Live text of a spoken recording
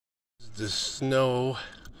the snow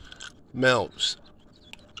melts.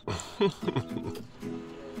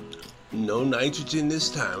 No nitrogen this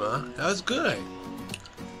time, huh? That's good.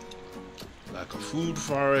 Like a food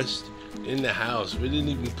forest in the house. We didn't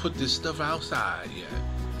even put this stuff outside yet.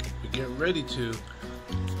 We're getting ready to.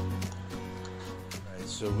 Alright,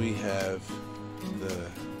 so we have the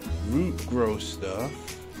root grow stuff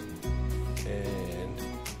and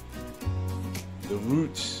the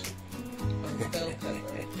roots of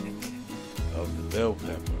the bell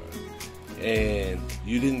pepper. And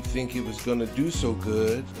you didn't think it was gonna do so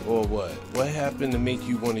good, or what? What happened to make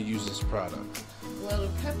you want to use this product? Well, the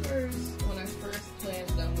peppers, when I first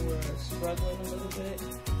planted them, were struggling a little bit.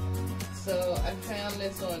 So I found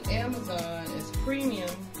this on Amazon. It's premium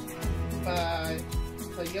by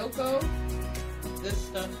Ho Yoku. This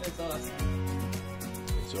stuff is awesome.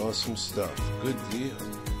 It's awesome stuff. Good deal.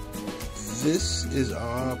 This is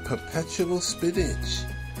our perpetual spinach.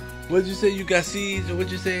 What'd you say? You got seeds, or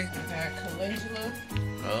what'd you say? I got calendula.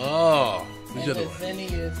 Oh. And the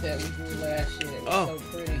zinnias that we grew last year. It was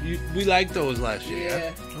so pretty. We liked those last year.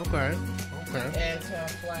 Yeah. Okay. Add to our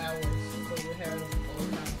flowers. So we have all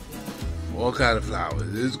kinds of flowers. All kind of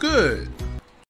flowers. It's good.